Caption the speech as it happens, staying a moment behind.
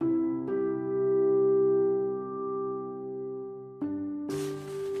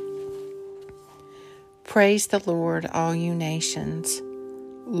Praise the Lord, all you nations.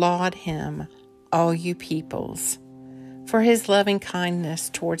 Laud him, all you peoples. For his loving kindness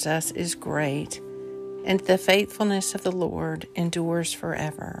towards us is great, and the faithfulness of the Lord endures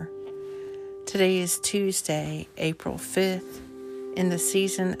forever. Today is Tuesday, April 5th, in the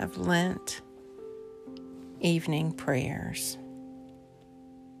season of Lent, evening prayers.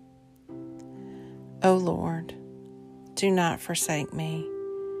 O Lord, do not forsake me.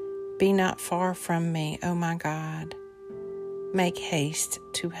 Be not far from me, O my God. Make haste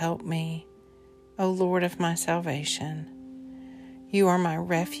to help me, O Lord of my salvation. You are my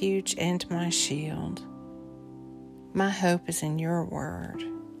refuge and my shield. My hope is in your word.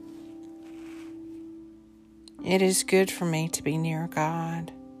 It is good for me to be near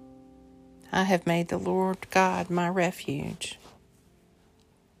God. I have made the Lord God my refuge.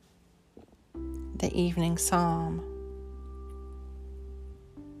 The evening psalm.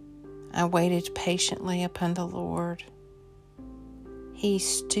 I waited patiently upon the Lord. He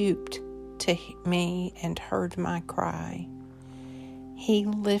stooped to me and heard my cry. He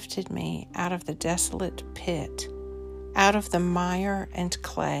lifted me out of the desolate pit, out of the mire and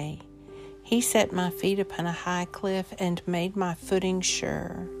clay. He set my feet upon a high cliff and made my footing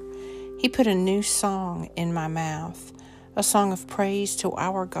sure. He put a new song in my mouth, a song of praise to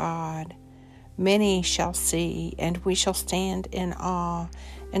our God. Many shall see, and we shall stand in awe,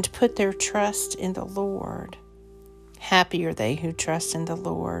 and put their trust in the Lord. Happy are they who trust in the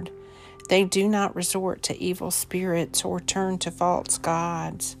Lord. They do not resort to evil spirits or turn to false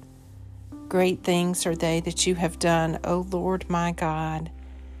gods. Great things are they that you have done, O Lord my God.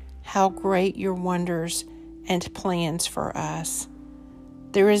 How great your wonders and plans for us.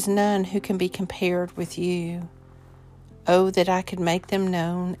 There is none who can be compared with you. Oh, that I could make them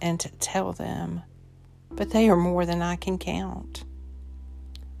known and tell them, but they are more than I can count.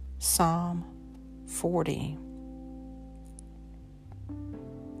 Psalm 40.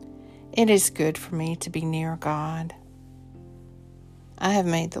 It is good for me to be near God. I have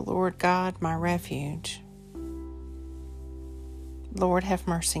made the Lord God my refuge. Lord, have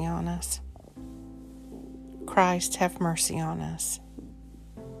mercy on us. Christ, have mercy on us.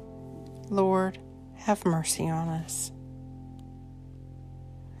 Lord, have mercy on us.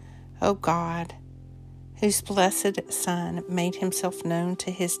 O God, whose blessed Son made himself known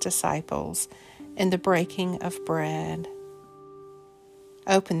to his disciples in the breaking of bread,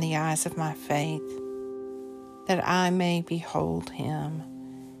 open the eyes of my faith, that I may behold him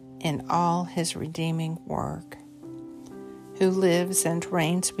in all his redeeming work, who lives and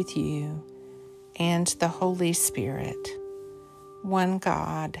reigns with you and the Holy Spirit, one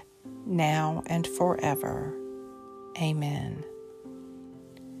God, now and forever. Amen.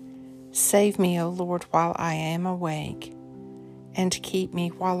 Save me, O Lord, while I am awake, and keep me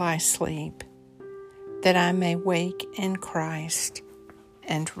while I sleep, that I may wake in Christ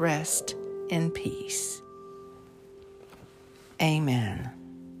and rest in peace. Amen.